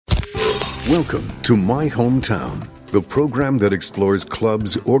Welcome to My Hometown, the program that explores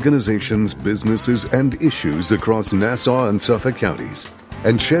clubs, organizations, businesses, and issues across Nassau and Suffolk counties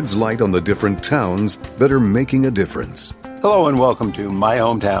and sheds light on the different towns that are making a difference. Hello and welcome to My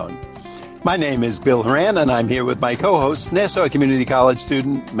Hometown. My name is Bill Horan and I'm here with my co-host, Nassau Community College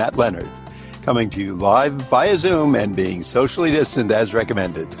student Matt Leonard, coming to you live via Zoom and being socially distant as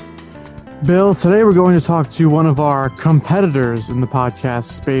recommended. Bill, today we're going to talk to one of our competitors in the podcast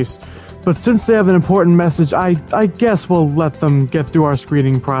space, but since they have an important message, I guess we'll let them get through our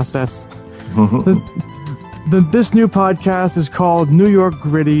screening process. This new podcast is called New York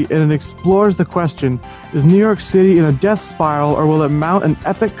Gritty, and it explores the question, is New York City in a death spiral, or will it mount an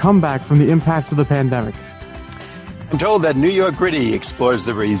epic comeback from the impacts of the pandemic? I'm told that New York Gritty explores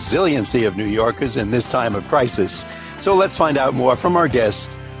the resiliency of New Yorkers in this time of crisis. So let's find out more from our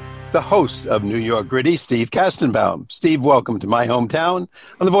guest, the host of New York Gritty, Steve Kastenbaum. Steve, welcome to My Hometown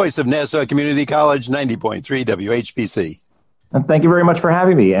on the voice of Nassau Community College, 90.3 WHPC. Thank you very much for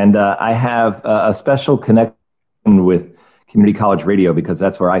having me. And I have a special connection with Community College Radio because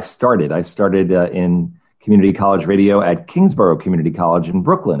that's where I started. I started in Community College Radio at Kingsborough Community College in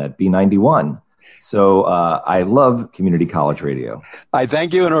Brooklyn at B91. So I love Community College Radio. I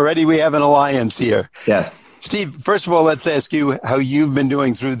thank you, and already we have an alliance here. Yes. Steve, first of all, let's ask you how you've been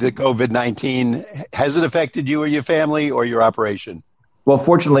doing through the COVID-19. Has it affected you or your family or your operation? Well,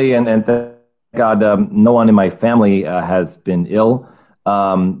 fortunately, and thank God, no one in my family has been ill.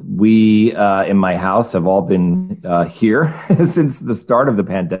 We in my house have all been here since the start of the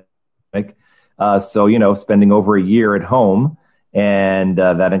pandemic. So, spending over a year at home. And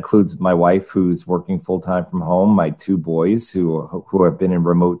that includes my wife, who's working full-time from home, my two boys who have been in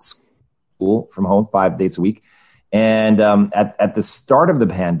remote school from home 5 days a week. And at the start of the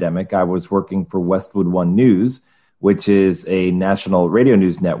pandemic, I was working for Westwood One News, which is a national radio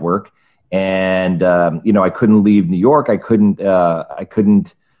news network. And, I couldn't leave New York. I couldn't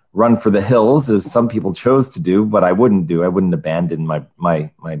run for the hills, as some people chose to do, but I wouldn't do. I wouldn't abandon my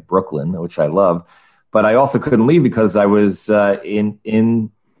Brooklyn, which I love. But I also couldn't leave because I was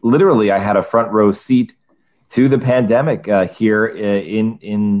literally, I had a front row seat to the pandemic here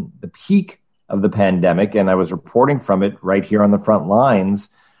in the peak of the pandemic. And I was reporting from it right here on the front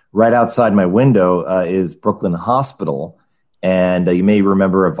lines. Right outside my window is Brooklyn Hospital. And you may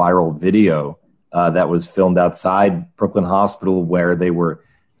remember a viral video that was filmed outside Brooklyn Hospital where they were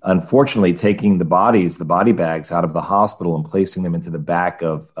unfortunately taking the body bags out of the hospital and placing them into the back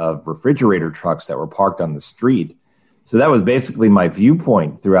of refrigerator trucks that were parked on the street. So that was basically my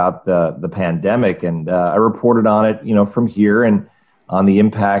viewpoint throughout the pandemic. And I reported on it, from here and on the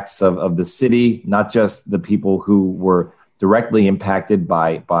impacts of the city, not just the people who were directly impacted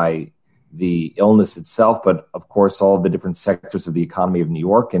by the illness itself, but of course, all of the different sectors of the economy of New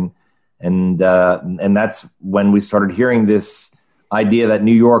York. And that's when we started hearing this idea that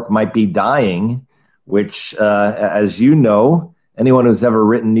New York might be dying, which, as you know, anyone who's ever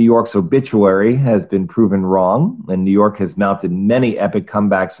written New York's obituary has been proven wrong. And New York has mounted many epic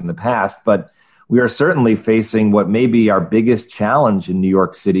comebacks in the past, but we are certainly facing what may be our biggest challenge in New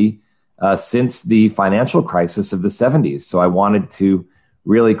York City since the financial crisis of the 70s. So I wanted to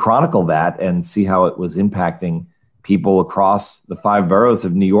really chronicle that and see how it was impacting people across the 5 boroughs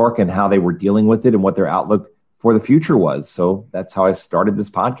of New York and how they were dealing with it and what their outlook for the future was. So that's how I started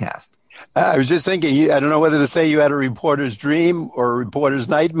this podcast. I was just thinking, I don't know whether to say you had a reporter's dream or a reporter's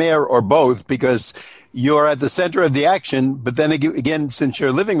nightmare or both, because you're at the center of the action. But then again, since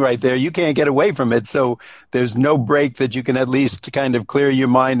you're living right there, you can't get away from it. So there's no break that you can at least kind of clear your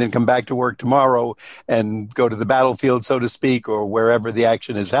mind and come back to work tomorrow and go to the battlefield, so to speak, or wherever the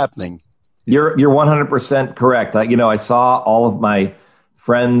action is happening. You're 100% correct. I saw all of my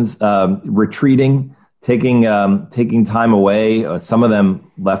friends retreating, taking time away. Some of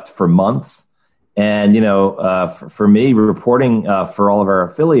them left for months. And, for me, reporting for all of our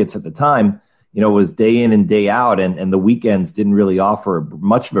affiliates at the time, it was day in and day out. And the weekends didn't really offer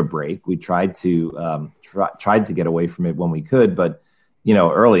much of a break. We tried to get away from it when we could. But,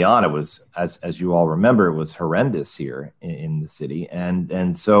 early on, it was, as you all remember, it was horrendous here in the city.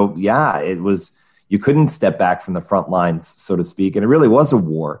 And so, it was, you couldn't step back from the front lines, so to speak. And it really was a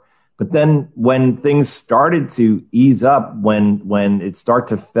war. But then when things started to ease up, when it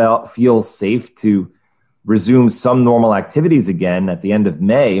started to feel safe to resume some normal activities again at the end of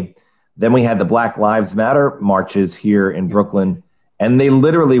May, then we had the Black Lives Matter marches here in Brooklyn, and they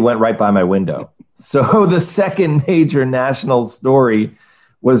literally went right by my window. So the second major national story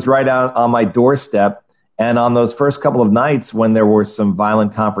was right out on my doorstep. And on those first couple of nights when there were some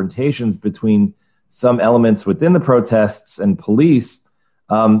violent confrontations between some elements within the protests and police,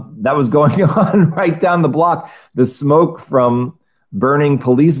 That was going on right down the block. The smoke from burning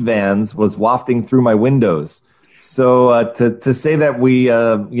police vans was wafting through my windows. So to say that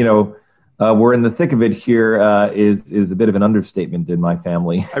we're in the thick of it here is a bit of an understatement in my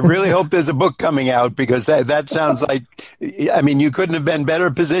family. I really hope there's a book coming out, because that sounds like, I mean, you couldn't have been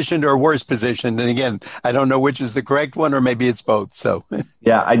better positioned or worse positioned. And again, I don't know which is the correct one, or maybe it's both. So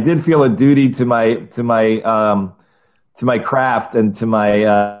yeah, I did feel a duty to my craft and to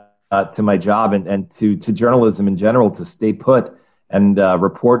my job and to journalism in general, to stay put and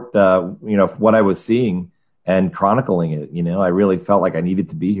report what I was seeing and chronicling it. I really felt like I needed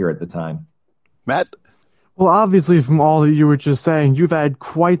to be here at the time. Matt? Well, obviously, from all that you were just saying, you've had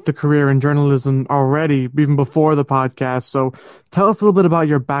quite the career in journalism already, even before the podcast. So tell us a little bit about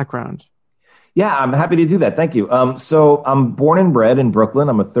your background. Yeah, I'm happy to do that. Thank you. So I'm born and bred in Brooklyn.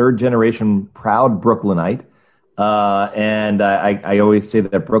 I'm a third generation proud Brooklynite. And I always say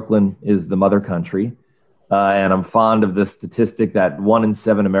that Brooklyn is the mother country. And I'm fond of the statistic that 1 in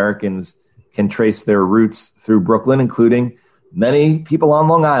 7 Americans can trace their roots through Brooklyn, including many people on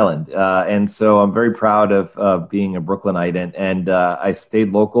Long Island. And so I'm very proud of being a Brooklynite. And I stayed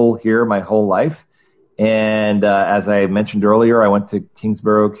local here my whole life. And as I mentioned earlier, I went to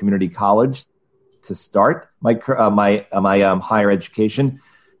Kingsborough Community College to start my higher education,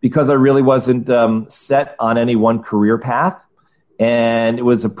 because I really wasn't set on any one career path. And it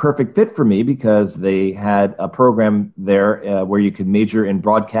was a perfect fit for me because they had a program there where you could major in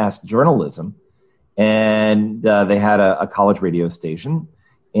broadcast journalism. And they had a college radio station.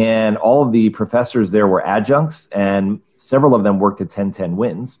 And all of the professors there were adjuncts, and several of them worked at 1010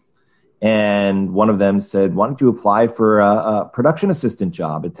 Wins. And one of them said, why don't you apply for a production assistant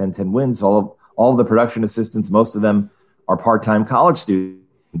job at 1010 Wins? All of the production assistants, most of them are part-time college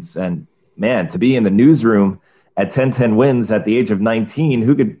students. And man, to be in the newsroom at 1010 Wins at the age of 19,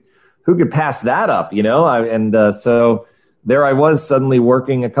 who could pass that up, So there I was, suddenly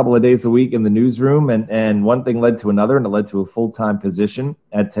working a couple of days a week in the newsroom, and one thing led to another, and it led to a full-time position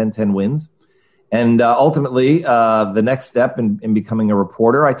at 1010 Wins. And ultimately, the next step in becoming a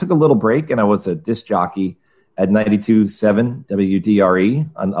reporter, I took a little break, and I was a disc jockey at 92.7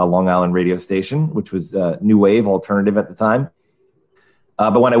 WDRE, a Long Island radio station, which was new wave alternative at the time.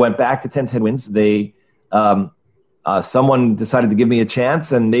 But when I went back to 1010 Wins, someone decided to give me a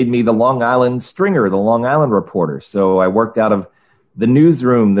chance and made me the Long Island stringer, the Long Island reporter. So I worked out of the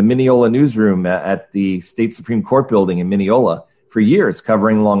newsroom, the Mineola newsroom at the State Supreme Court building in Mineola for years,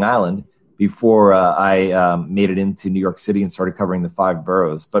 covering Long Island before I made it into New York City and started covering the 5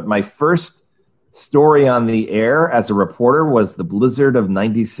 boroughs. But my first story on the air as a reporter was the blizzard of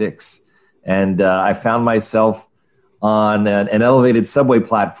 '96. And I found myself on an elevated subway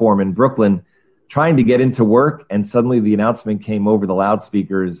platform in Brooklyn trying to get into work, and suddenly the announcement came over the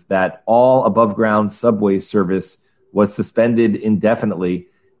loudspeakers that all above ground subway service was suspended indefinitely.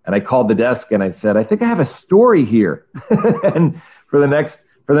 And I called the desk and I said, I think I have a story here. And for the next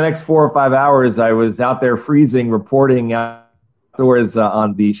 4 or 5 hours, I was out there freezing, reporting outdoors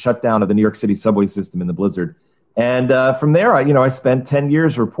on the shutdown of the New York City subway system in the blizzard. And from there, I spent 10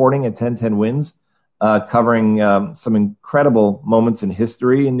 years reporting at 1010 Wins, covering some incredible moments in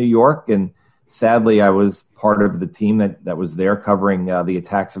history in New York. And sadly, I was part of the team that was there covering the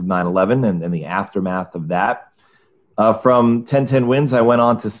attacks of 9/11 and the aftermath of that. From 1010 Wins, I went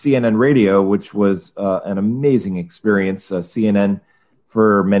on to CNN Radio, which was an amazing experience. CNN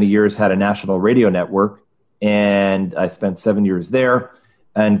for many years had a national radio network, and I spent 7 years there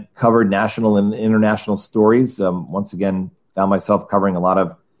and covered national and international stories. Once again, found myself covering a lot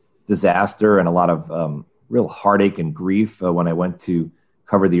of disaster and a lot of real heartache and grief when I went to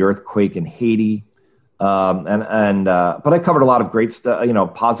cover the earthquake in Haiti. But I covered a lot of great stuff,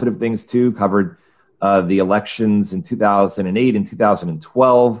 positive things too. Covered the elections in 2008 and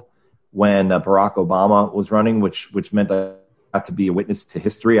 2012 when Barack Obama was running, which meant I got to be a witness to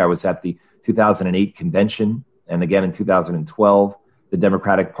history. I was at the 2008 convention, and again in 2012, the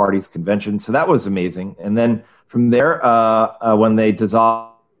Democratic Party's convention. So that was amazing. And then from there, when they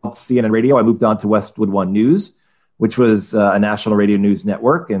dissolved CNN Radio, I moved on to Westwood One News, which was a national radio news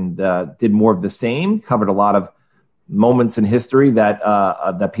network, and did more of the same, covered a lot of moments in history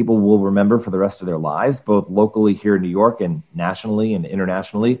that people will remember for the rest of their lives, both locally here in New York and nationally and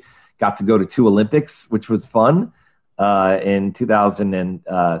internationally. Got to go to 2 Olympics, which was fun. In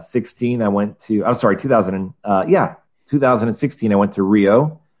 2016, I went to, 2016, I went to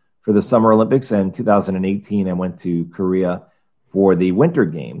Rio for the Summer Olympics, and 2018, I went to Korea for the Winter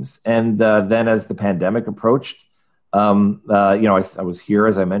Games. And then as the pandemic approached, I was here,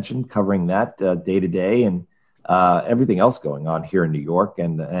 as I mentioned, covering that day to day. And everything else going on here in New York,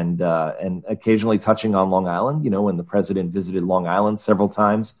 and occasionally touching on Long Island. When the president visited Long Island several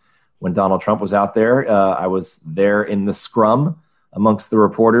times when Donald Trump was out there, I was there in the scrum amongst the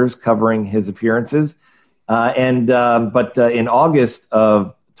reporters covering his appearances. But in August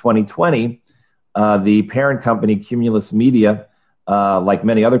of 2020, the parent company Cumulus Media, like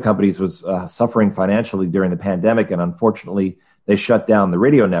many other companies, was suffering financially during the pandemic, and unfortunately, they shut down the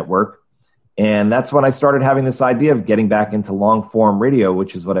radio network. And that's when I started having this idea of getting back into long form radio,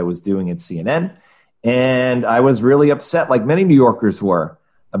 which is what I was doing at CNN. And I was really upset, like many New Yorkers were,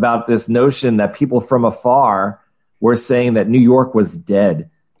 about this notion that people from afar were saying that New York was dead.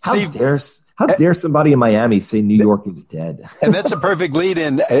 How dare somebody in Miami say New York is dead? And that's a perfect lead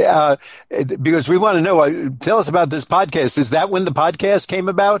in, because we want to know, tell us about this podcast. Is that when the podcast came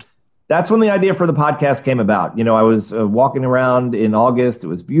about? That's when the idea for the podcast came about. I was walking around in August. It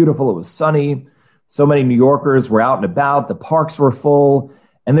was beautiful. It was sunny. So many New Yorkers were out and about. The parks were full,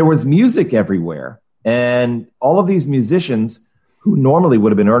 and there was music everywhere. And all of these musicians who normally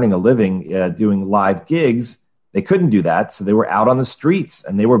would have been earning a living doing live gigs, they couldn't do that. So they were out on the streets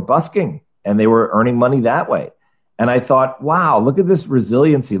and they were busking and they were earning money that way. And I thought, wow, look at this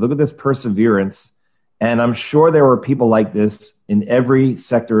resiliency. Look at this perseverance. And I'm sure there were people like this in every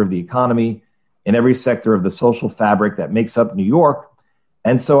sector of the economy, in every sector of the social fabric that makes up New York.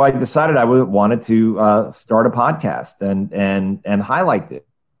 And so I decided I wanted to start a podcast and highlight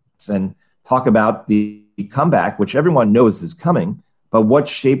this and talk about the comeback, which everyone knows is coming. But what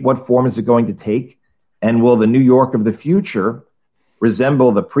shape, what form is it going to take? And will the New York of the future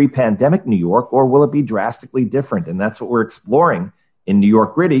resemble the pre-pandemic New York, or will it be drastically different? And that's what we're exploring in New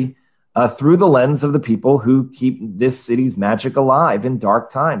York Gritty. Through the lens of the people who keep this city's magic alive in dark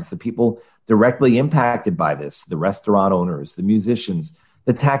times, the people directly impacted by this, the restaurant owners, the musicians,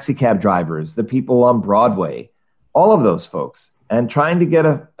 the taxi cab drivers, the people on Broadway, all of those folks, and trying to get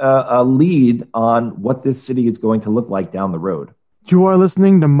a lead on what this city is going to look like down the road. You are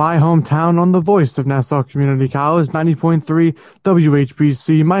listening to My Hometown on the voice of Nassau Community College, 90.3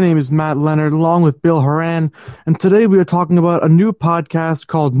 WHPC. My name is Matt Leonard, along with Bill Horan, and today we are talking about a new podcast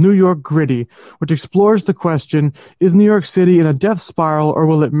called New York Gritty, which explores the question, is New York City in a death spiral, or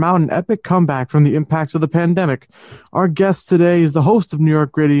will it mount an epic comeback from the impacts of the pandemic? Our guest today is the host of New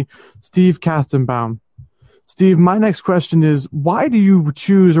York Gritty, Steve Kastenbaum. Steve, my next question is, why do you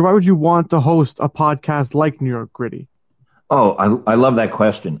choose, or why would you want to host a podcast like New York Gritty? Oh, I love that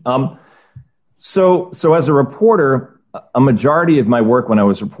question. So as a reporter, a majority of my work when I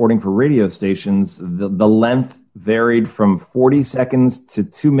was reporting for radio stations, the length varied from 40 seconds to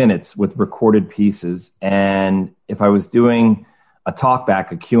 2 minutes with recorded pieces. And if I was doing a talkback,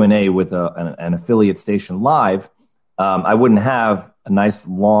 a Q&A with an affiliate station live, I wouldn't have a nice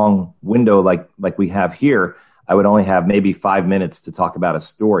long window like we have here. I would only have maybe 5 minutes to talk about a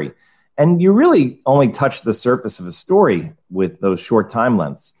story. And you really only touch the surface of a story with those short time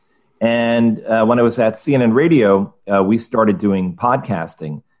lengths. And when I was at CNN Radio, we started doing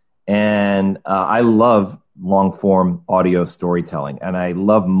podcasting. And I love long-form audio storytelling. And I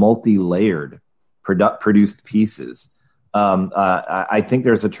love multi-layered produced pieces. I think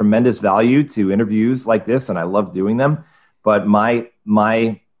there's a tremendous value to interviews like this, and I love doing them. But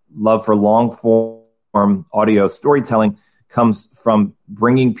my love for long-form audio storytelling comes from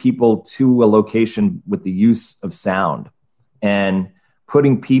bringing people to a location with the use of sound and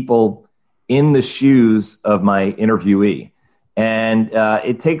putting people in the shoes of my interviewee. And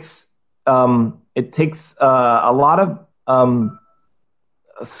it takes a lot of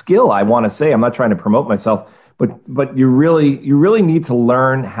skill, I want to say. I'm not trying to promote myself, but you really need to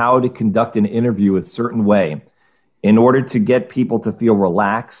learn how to conduct an interview a certain way in order to get people to feel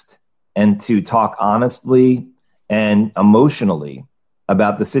relaxed and to talk honestly and emotionally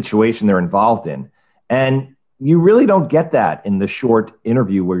about the situation they're involved in. And you really don't get that in the short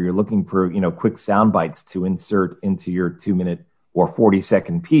interview where you're looking for, quick sound bites to insert into your 2 minute or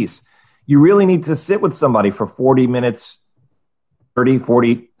 40-second piece. You really need to sit with somebody for 40 minutes, 30,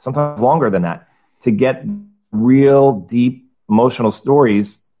 40, sometimes longer than that, to get real deep emotional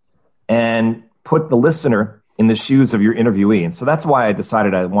stories and put the listener in the shoes of your interviewee. And so that's why I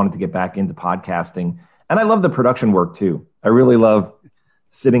decided I wanted to get back into podcasting. And I love the production work too. I really love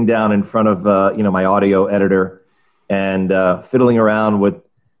sitting down in front of my audio editor and fiddling around with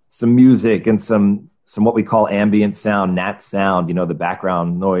some music and some what we call ambient sound, nat sound, the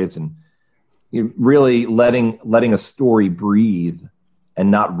background noise, and really letting a story breathe and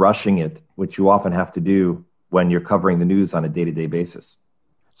not rushing it, which you often have to do when you're covering the news on a day-to-day basis.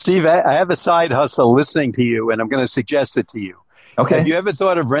 Steve, I have a side hustle listening to you, and I'm going to suggest it to you. Okay. Have you ever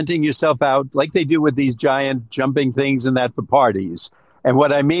thought of renting yourself out like they do with these giant jumping things and that for parties? And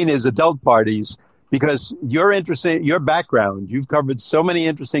what I mean is adult parties, because you're interested, your background, you've covered so many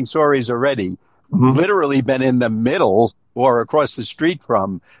interesting stories already, literally been in the middle or across the street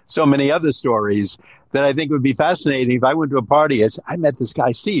from so many other stories that I think would be fascinating. If I went to a party, I met this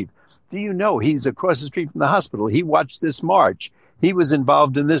guy, Steve. Do you know he's across the street from the hospital? He watched this march. He was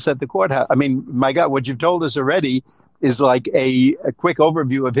involved in this at the courthouse. I mean, my God, what you've told us already is like a quick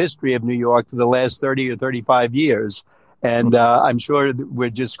overview of history of New York for the last 30 or 35 years. And I'm sure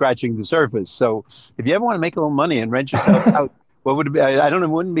we're just scratching the surface. So if you ever want to make a little money and rent yourself out, what would it be? I don't know, it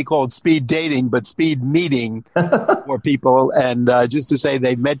wouldn't be called speed dating, but speed meeting for people. And just to say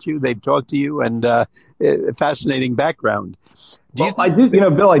they've met you, they've talked to you, and fascinating background. I do,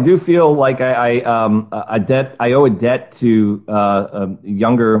 Bill, I do feel like I owe a debt to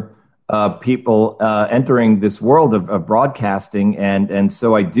younger people entering this world of broadcasting. And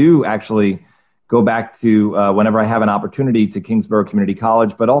so I do actually go back to whenever I have an opportunity to Kingsborough Community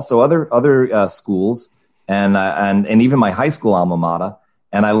College, but also other schools and even my high school alma mater.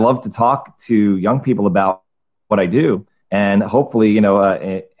 And I love to talk to young people about what I do and hopefully,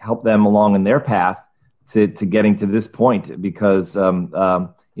 help them along in their path to getting to this point, because,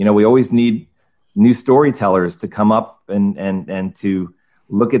 we always need new storytellers to come up and to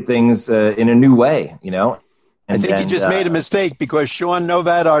look at things in a new way, I think you just made a mistake, because Sean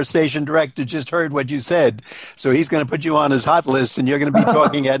Novat, our station director, just heard what you said. So he's going to put you on his hot list, and you're going to be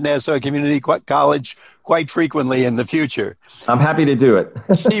talking at Nassau Community College quite frequently in the future. I'm happy to do it.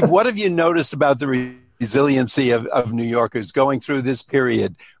 Steve, what have you noticed about the resiliency of New Yorkers going through this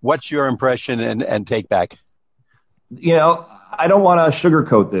period? What's your impression and take back? I don't want to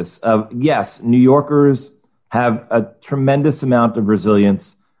sugarcoat this. Yes, New Yorkers have a tremendous amount of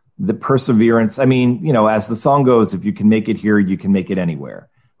resilience. The perseverance. I mean, as the song goes, if you can make it here, you can make it anywhere,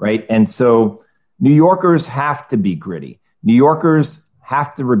 right? And so New Yorkers have to be gritty. New Yorkers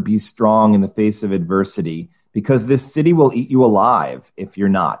have to be strong in the face of adversity, because this city will eat you alive if you're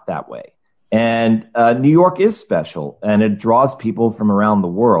not that way. And New York is special, and it draws people from around the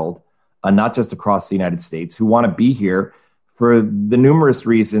world, not just across the United States, who want to be here for the numerous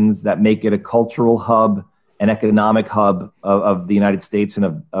reasons that make it a cultural hub, an economic hub of the United States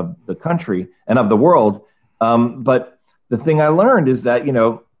and of the country and of the world. But the thing I learned is that,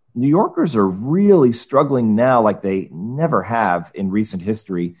 New Yorkers are really struggling now like they never have in recent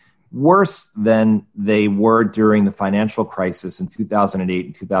history, worse than they were during the financial crisis in 2008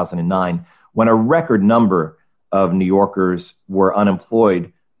 and 2009, when a record number of New Yorkers were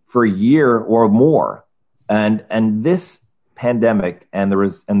unemployed for a year or more. And this pandemic and the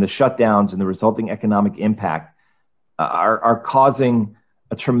shutdowns and the resulting economic impact are causing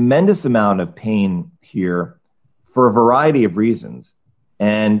a tremendous amount of pain here for a variety of reasons.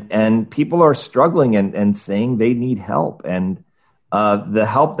 And people are struggling and saying they need help. And the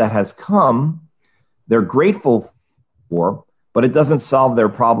help that has come, they're grateful for, but it doesn't solve their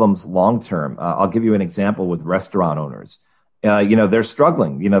problems long term. I'll give you an example with restaurant owners. They're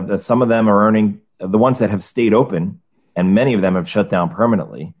struggling. Some of them are earning, the ones that have stayed open, and many of them have shut down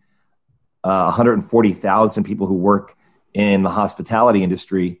permanently. 140,000 people who work in the hospitality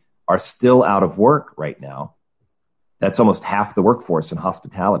industry are still out of work right now. That's almost half the workforce in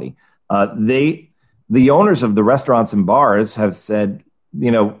hospitality. The owners of the restaurants and bars have said,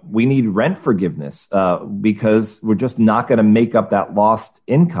 we need rent forgiveness because we're just not going to make up that lost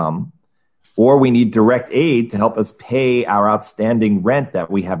income, or we need direct aid to help us pay our outstanding rent that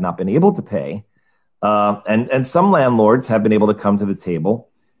we have not been able to pay. And some landlords have been able to come to the table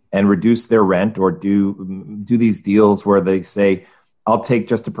and reduce their rent, or do these deals where they say, I'll take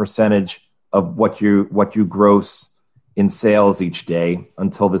just a percentage of what you gross in sales each day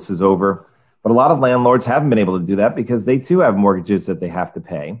until this is over. But a lot of landlords haven't been able to do that because they too have mortgages that they have to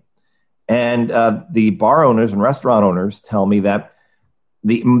pay. And the bar owners and restaurant owners tell me that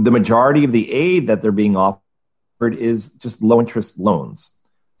the majority of the aid that they're being offered is just low interest loans.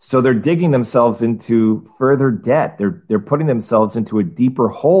 So they're digging themselves into further debt. They're putting themselves into a deeper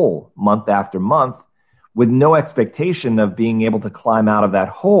hole month after month with no expectation of being able to climb out of that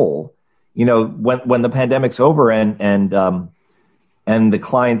hole. When the pandemic's over and the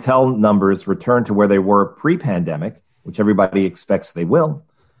clientele numbers return to where they were pre-pandemic, which everybody expects they will,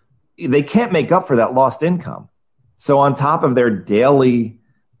 they can't make up for that lost income. So on top of their daily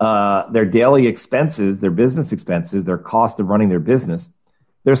expenses, their business expenses, their cost of running their business,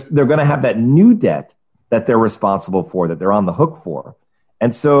 they're going to have that new debt that they're responsible for, that they're on the hook for.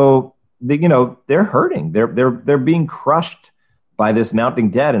 And so they're hurting. They're being crushed by this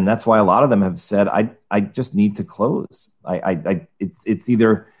mounting debt. And that's why a lot of them have said, I just need to close. It's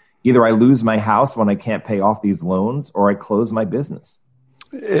either I lose my house when I can't pay off these loans, or I close my business.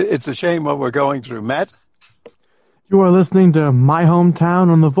 It's a shame what we're going through. Matt? You are listening to My Hometown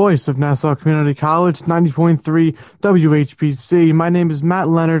on the voice of Nassau Community College, 90.3 WHPC. My name is Matt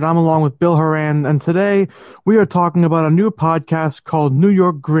Leonard. I'm along with Bill Horan, and today we are talking about a new podcast called New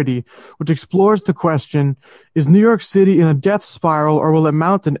York Gritty, which explores the question, is New York City in a death spiral, or will it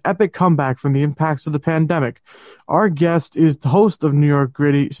mount an epic comeback from the impacts of the pandemic? Our guest is the host of New York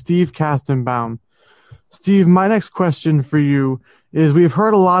Gritty, Steve Kastenbaum. Steve, my next question for you is, we've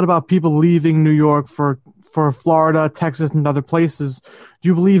heard a lot about people leaving New York for Florida, Texas, and other places. Do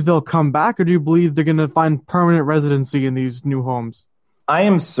you believe they'll come back, or do you believe they're going to find permanent residency in these new homes? I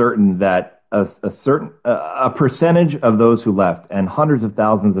am certain that a percentage of those who left, and hundreds of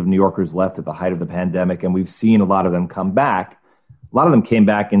thousands of New Yorkers left at the height of the pandemic, and we've seen a lot of them come back. A lot of them came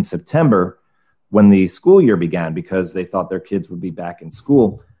back in September when the school year began because they thought their kids would be back in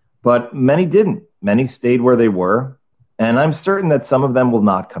school. But many didn't. Many stayed where they were. And I'm certain that some of them will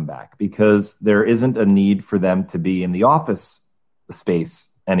not come back because there isn't a need for them to be in the office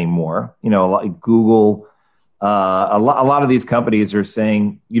space anymore. You know, like Google, a lot of these companies are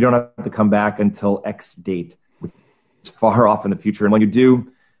saying you don't have to come back until X date, which is far off in the future. And when you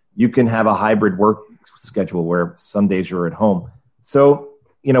do, you can have a hybrid work schedule where some days you're at home. So,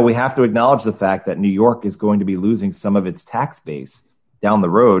 you know, we have to acknowledge the fact that New York is going to be losing some of its tax base down the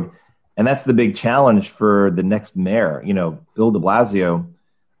road. And that's the big challenge for the next mayor. You know, Bill de Blasio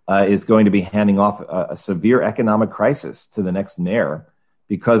is going to be handing off a severe economic crisis to the next mayor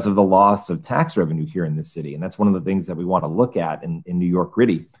because of the loss of tax revenue here in the city. And that's one of the things that we want to look at in New York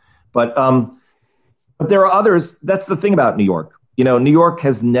Gritty. But there are others. That's the thing about New York. You know, New York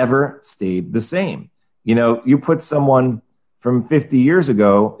has never stayed the same. You know, you put someone from 50 years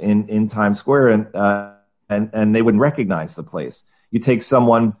ago in Times Square and they wouldn't recognize the place. You take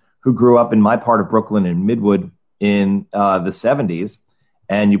someone who grew up in my part of Brooklyn in Midwood in the 70s,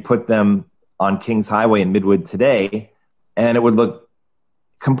 and you put them on Kings Highway in Midwood today, and it would look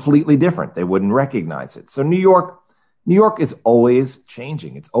completely different. They wouldn't recognize it. So New York is always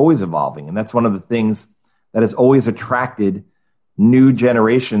changing. It's always evolving. And that's one of the things that has always attracted new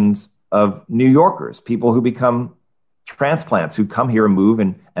generations of New Yorkers, people who become transplants, who come here and move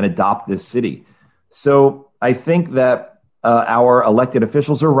and adopt this city. So I think that our elected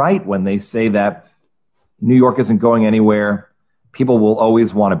officials are right when they say that New York isn't going anywhere. People will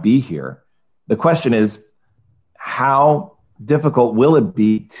always want to be here. The question is, how difficult will it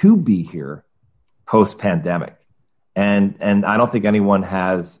be to be here post-pandemic? And I don't think anyone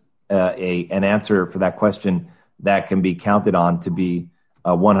has an answer for that question that can be counted on to be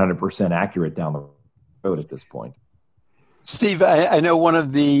 100% accurate down the road at this point. Steve, I know one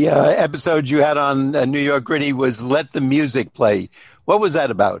of the episodes you had on New York Gritty was Let the Music Play. What was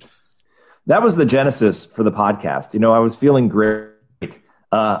that about? That was the genesis for the podcast. You know, I was feeling great.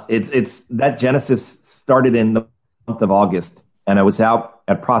 It's that genesis started in the month of August, and I was out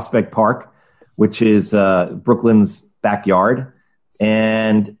at Prospect Park, which is Brooklyn's backyard,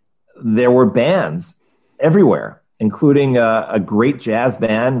 and there were bands everywhere, including a great jazz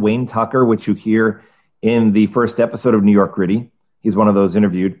band, Wayne Tucker, which you hear in the first episode of New York Gritty. He's one of those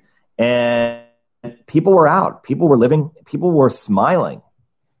interviewed. And people were out. People were living. People were smiling.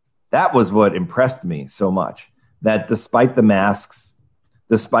 That was what impressed me so much, that despite the masks,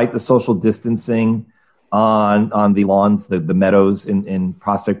 despite the social distancing on the lawns, the meadows in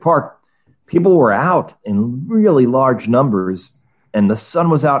Prospect Park, people were out in really large numbers, and the sun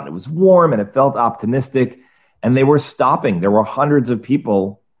was out and it was warm and it felt optimistic, and they were stopping. There were hundreds of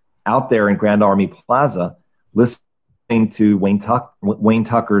people out there in Grand Army Plaza listening to Wayne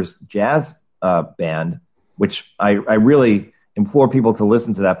Tucker's jazz band, which I really implore people to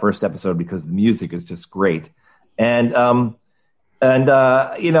listen to that first episode because the music is just great. And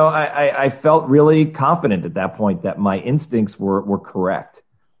you know, I felt really confident at that point that my instincts were correct,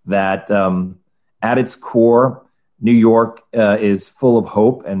 that at its core, New York is full of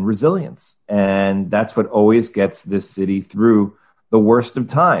hope and resilience. And that's what always gets this city through the worst of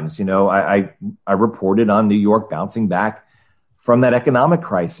times. You know, I reported on New York bouncing back from that economic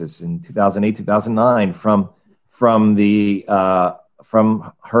crisis in 2008, 2009, from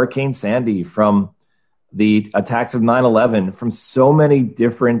Hurricane Sandy, from the attacks of 9/11, from so many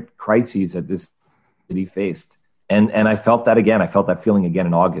different crises that this city faced. And I felt that again. I felt that feeling again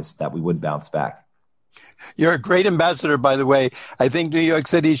in August, that we would bounce back. You're a great ambassador, by the way. I think New York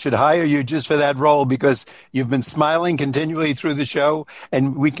City should hire you just for that role because you've been smiling continually through the show.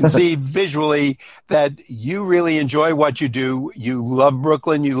 And we can see visually that you really enjoy what you do. You love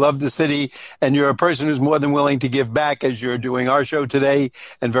Brooklyn. You love the city. And you're a person who's more than willing to give back as you're doing our show today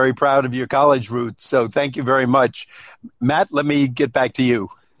and very proud of your college roots. So thank you very much. Matt, let me get back to you.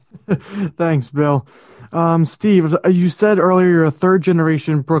 Thanks, Bill. Steve, you said earlier you're a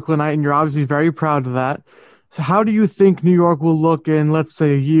third-generation Brooklynite, and you're obviously very proud of that. So how do you think New York will look in, let's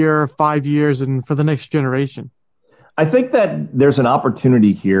say, a year, 5 years, and for the next generation? I think that there's an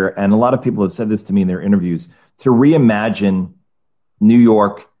opportunity here, and a lot of people have said this to me in their interviews, to reimagine New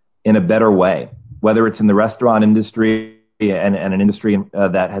York in a better way, whether it's in the restaurant industry and an industry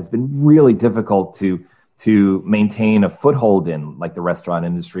that has been really difficult to maintain a foothold in, like the restaurant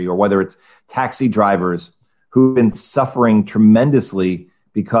industry, or whether it's taxi drivers who've been suffering tremendously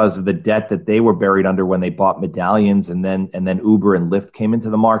because of the debt that they were buried under when they bought medallions, and then Uber and Lyft came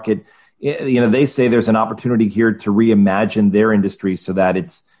into the market. They say there's an opportunity here to reimagine their industry so that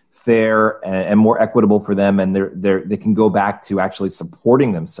it's fair and more equitable for them, and they can go back to actually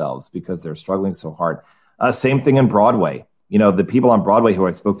supporting themselves because they're struggling so hard. Same thing in Broadway. The people on Broadway who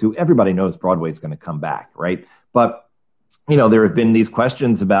I spoke to, everybody knows Broadway is going to come back, right? But, there have been these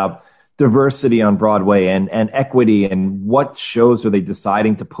questions about diversity on Broadway and equity, and what shows are they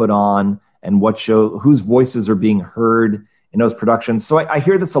deciding to put on, and whose voices are being heard in those productions. So I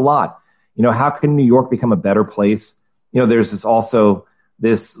hear this a lot. How can New York become a better place? There's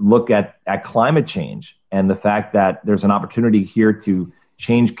this look at climate change and the fact that there's an opportunity here to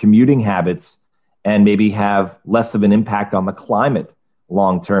change commuting habits and maybe have less of an impact on the climate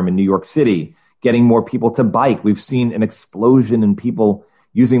long-term in New York City, getting more people to bike. We've seen an explosion in people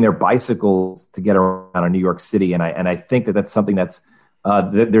using their bicycles to get around in New York City. And I think that that's something that's,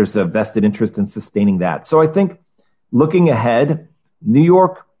 there's a vested interest in sustaining that. So I think looking ahead, New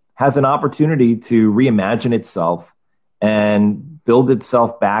York has an opportunity to reimagine itself and build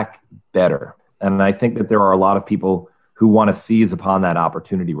itself back better. And I think that there are a lot of people who want to seize upon that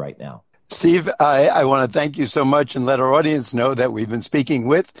opportunity right now. Steve, I want to thank you so much and let our audience know that we've been speaking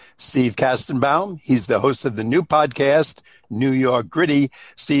with Steve Kastenbaum. He's the host of the new podcast, New York Gritty.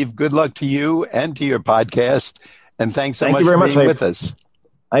 Steve, good luck to you and to your podcast. And thanks so much for being with us.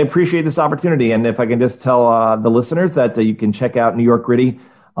 I appreciate this opportunity. And if I can just tell the listeners that you can check out New York Gritty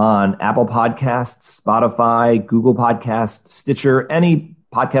on Apple Podcasts, Spotify, Google Podcasts, Stitcher, any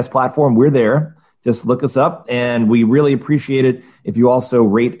podcast platform, we're there. Just look us up, and we really appreciate it if you also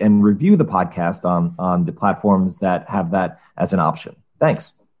rate and review the podcast on the platforms that have that as an option.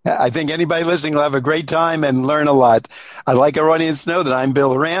 Thanks. I think anybody listening will have a great time and learn a lot. I'd like our audience to know that I'm Bill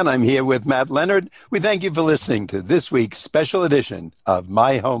Horan. I'm here with Matt Leonard. We thank you for listening to this week's special edition of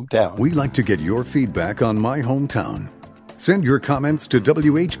My Hometown. We like to get your feedback on My Hometown. Send your comments to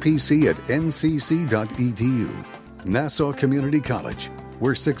WHPC@ncc.edu. Nassau Community College,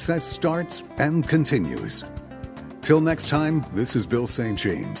 where success starts and continues. Till next time, this is Bill St.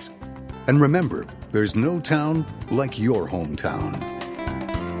 James. And remember, there's no town like your hometown.